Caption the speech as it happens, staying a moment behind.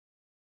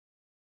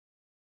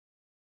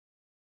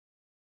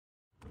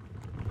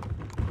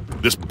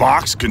This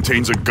box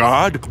contains a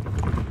god?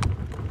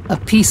 A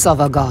piece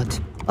of a god,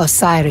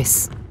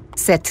 Osiris.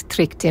 Set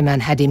tricked him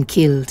and had him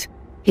killed.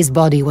 His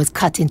body was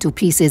cut into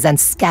pieces and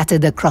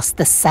scattered across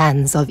the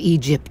sands of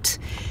Egypt.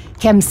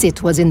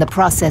 Kemsit was in the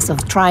process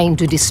of trying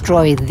to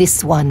destroy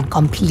this one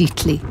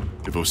completely.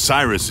 If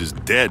Osiris is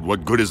dead,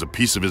 what good is a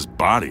piece of his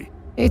body?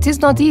 It is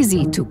not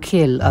easy to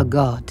kill a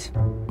god.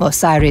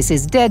 Osiris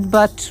is dead,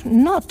 but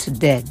not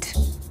dead.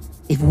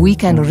 If we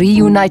can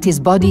reunite his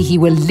body, he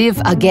will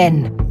live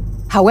again.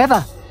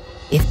 However,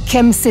 if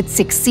Kemsit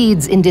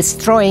succeeds in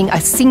destroying a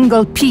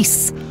single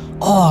piece,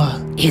 all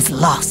is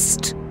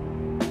lost.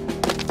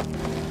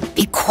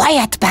 Be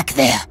quiet back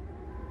there.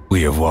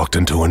 We have walked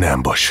into an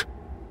ambush.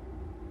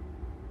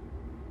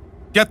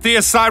 Get the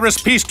Osiris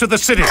piece to the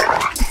city!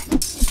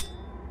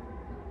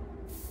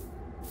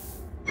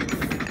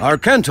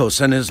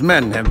 Arkantos and his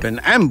men have been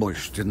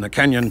ambushed in the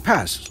Canyon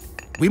Pass.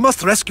 We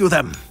must rescue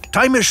them.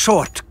 Time is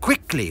short.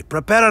 Quickly,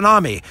 prepare an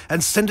army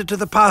and send it to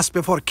the pass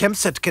before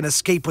Kemsit can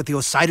escape with the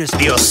Osiris.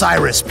 The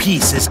Osiris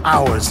piece is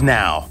ours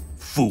now,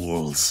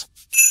 fools.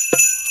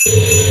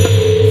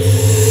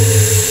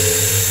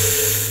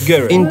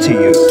 Garrett. Into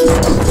you.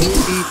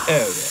 The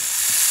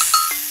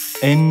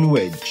area. N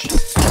wedge.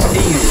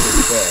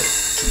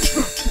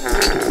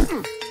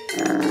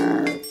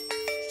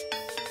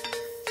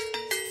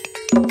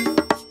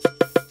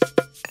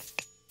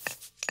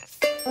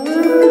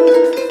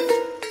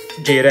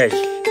 Girej.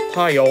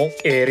 Hajo,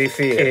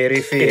 erifir,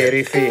 erifir,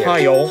 erifir.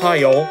 Hajo,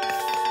 hajo,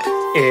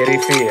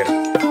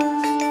 erifir.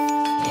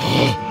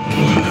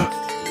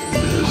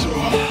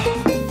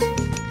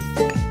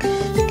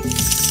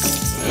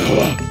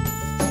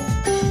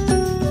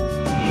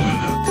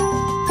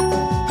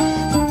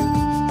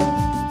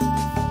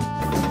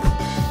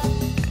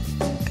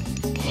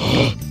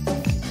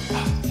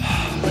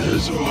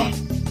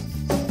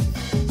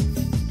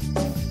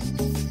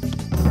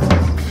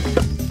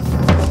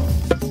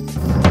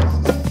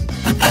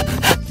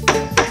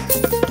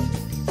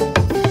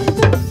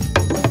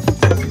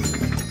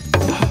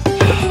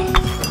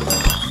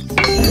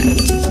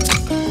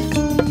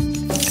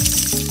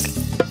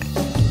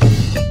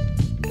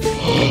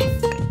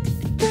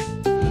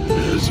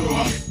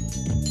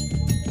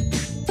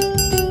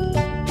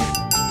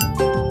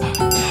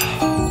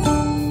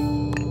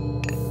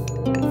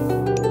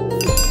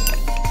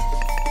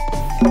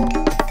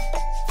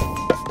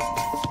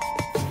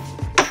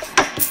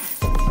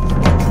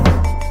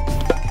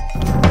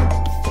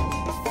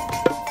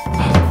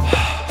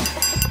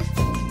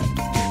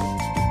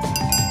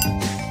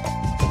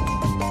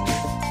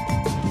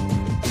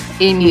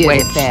 In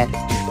welfare.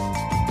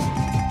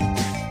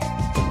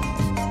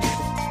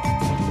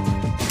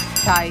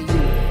 Tie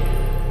you.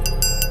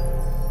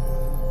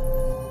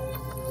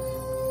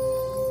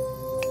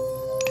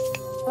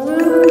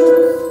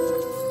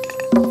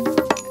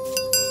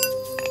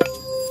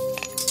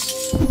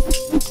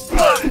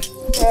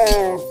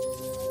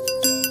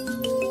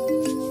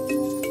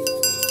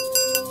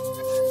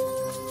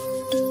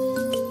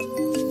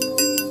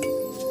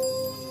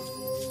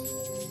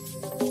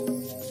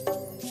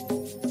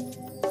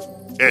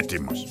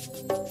 Έτοιμος.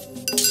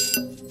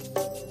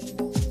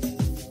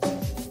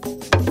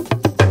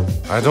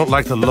 I don't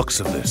like the looks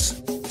of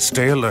this.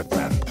 Stay alert,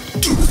 man.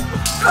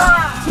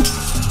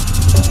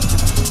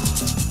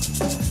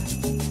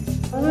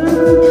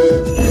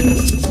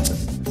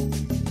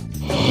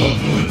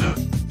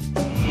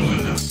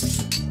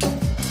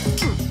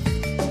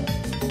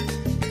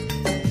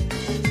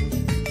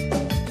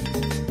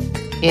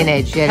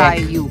 Tie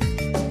you.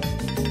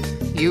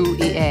 You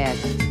air.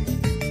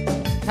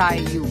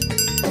 Tie you.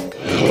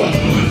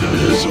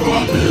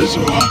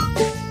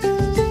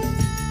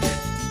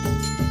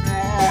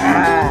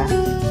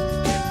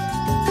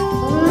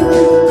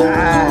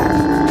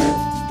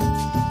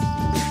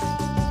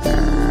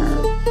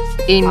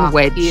 In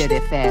wedge.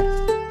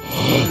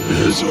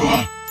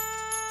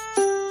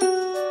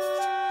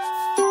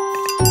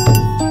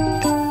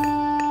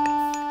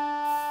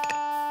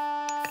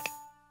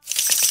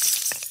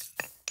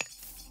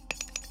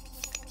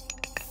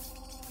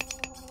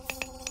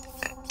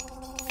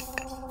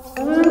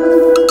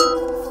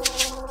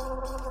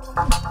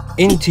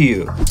 Into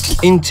you.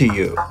 Into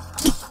you.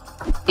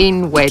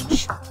 In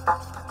wedge.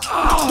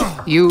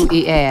 You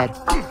air.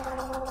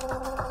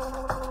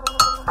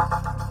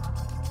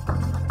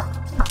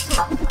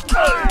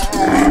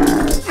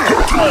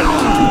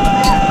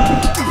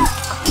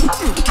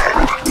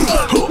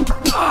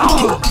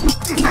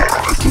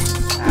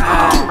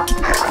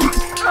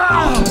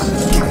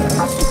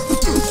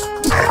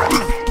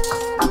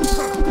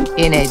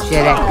 In a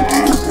direct.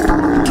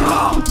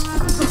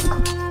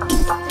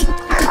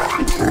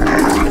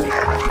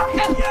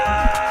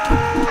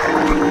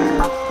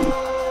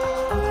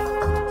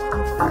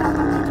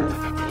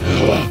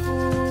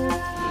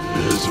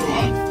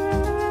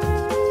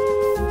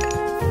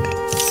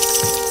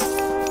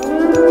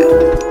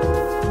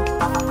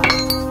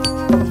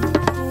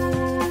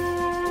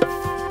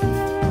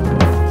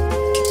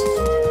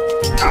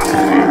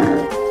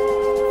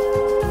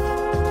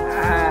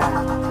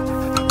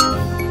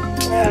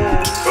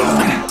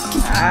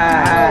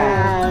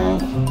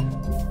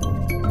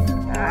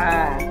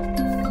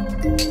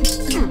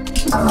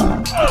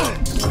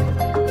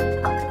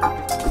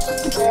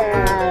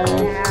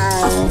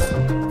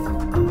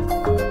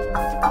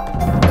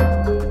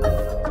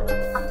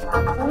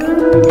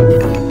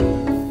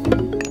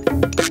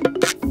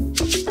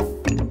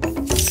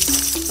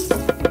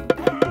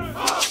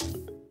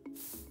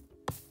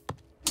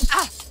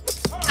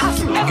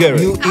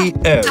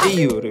 UER.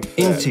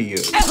 Into you.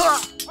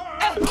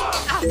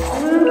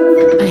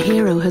 A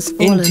hero has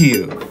fallen. Into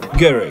you.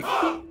 Garrick.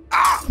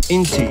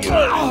 Into you.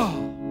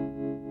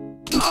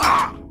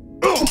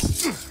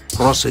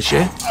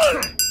 Proszę.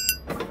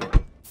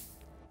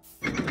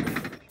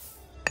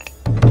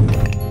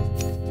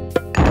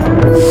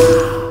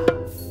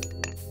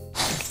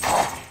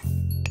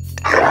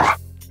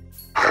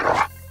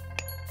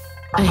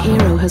 A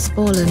hero has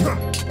fallen.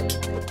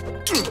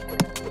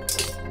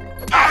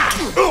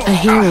 A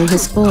hero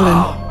has fallen.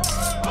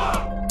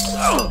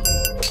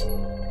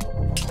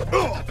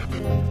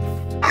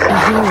 A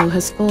hero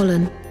has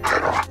fallen.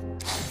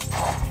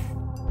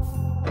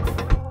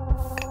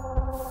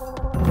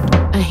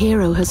 A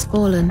hero has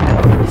fallen.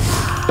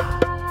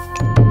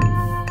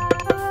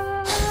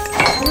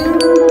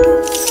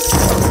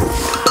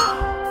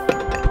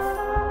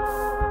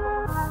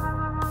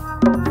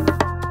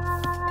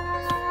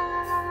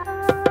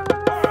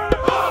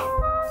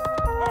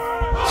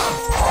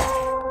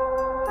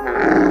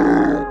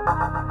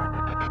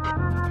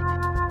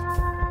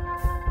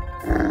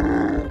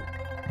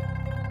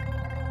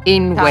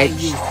 In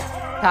wedge.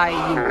 Tie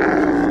you.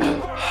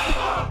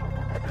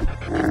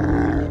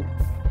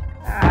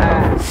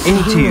 Into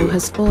A hero you.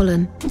 has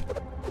fallen.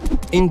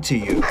 Into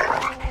you.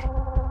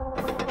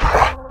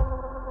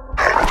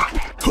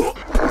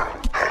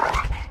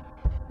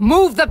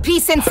 Move the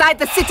piece inside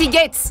the city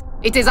gates.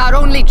 It is our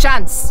only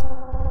chance.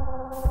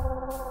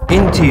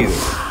 Into you.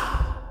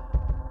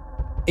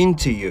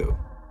 Into you.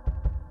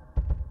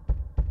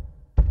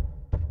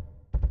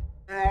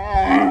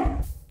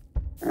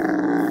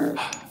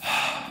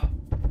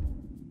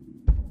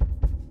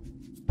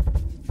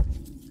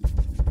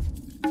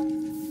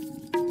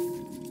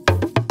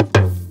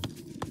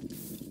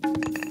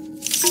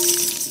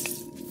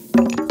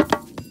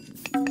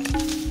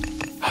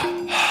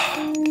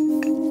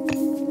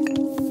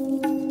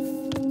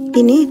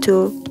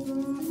 Finito.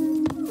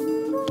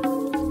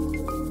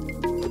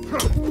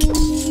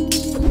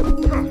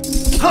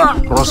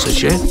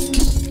 Proszę.